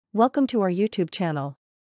Welcome to our YouTube channel,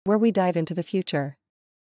 where we dive into the future,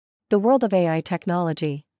 the world of AI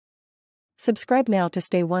technology. Subscribe now to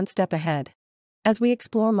stay one step ahead. As we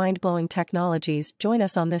explore mind-blowing technologies, join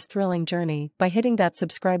us on this thrilling journey by hitting that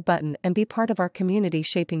subscribe button and be part of our community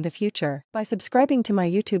shaping the future. By subscribing to my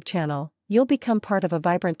YouTube channel, you'll become part of a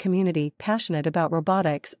vibrant community passionate about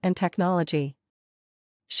robotics and technology.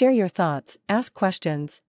 Share your thoughts, ask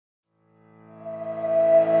questions.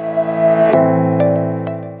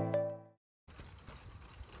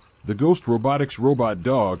 The Ghost Robotics Robot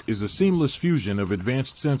Dog is a seamless fusion of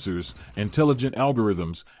advanced sensors, intelligent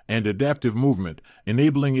algorithms, and adaptive movement,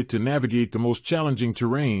 enabling it to navigate the most challenging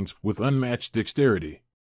terrains with unmatched dexterity.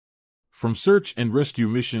 From search and rescue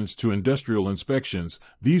missions to industrial inspections,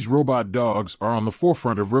 these robot dogs are on the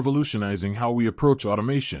forefront of revolutionizing how we approach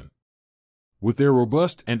automation. With their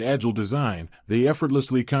robust and agile design, they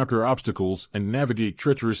effortlessly conquer obstacles and navigate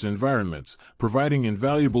treacherous environments, providing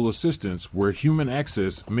invaluable assistance where human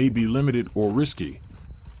access may be limited or risky.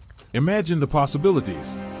 Imagine the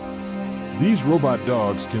possibilities. These robot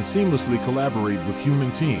dogs can seamlessly collaborate with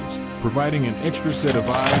human teams, providing an extra set of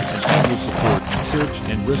eyes and agile support in search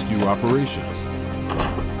and rescue operations.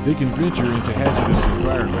 They can venture into hazardous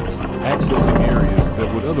environments, accessing areas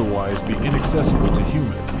that would otherwise be inaccessible to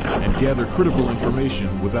humans, and gather critical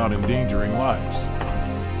information without endangering lives.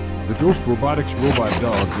 The Ghost Robotics Robot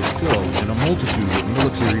Dogs excel in a multitude of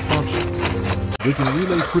military functions. They can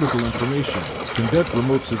relay critical information, conduct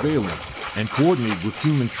remote surveillance, and coordinate with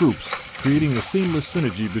human troops, creating a seamless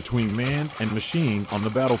synergy between man and machine on the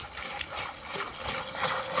battlefield.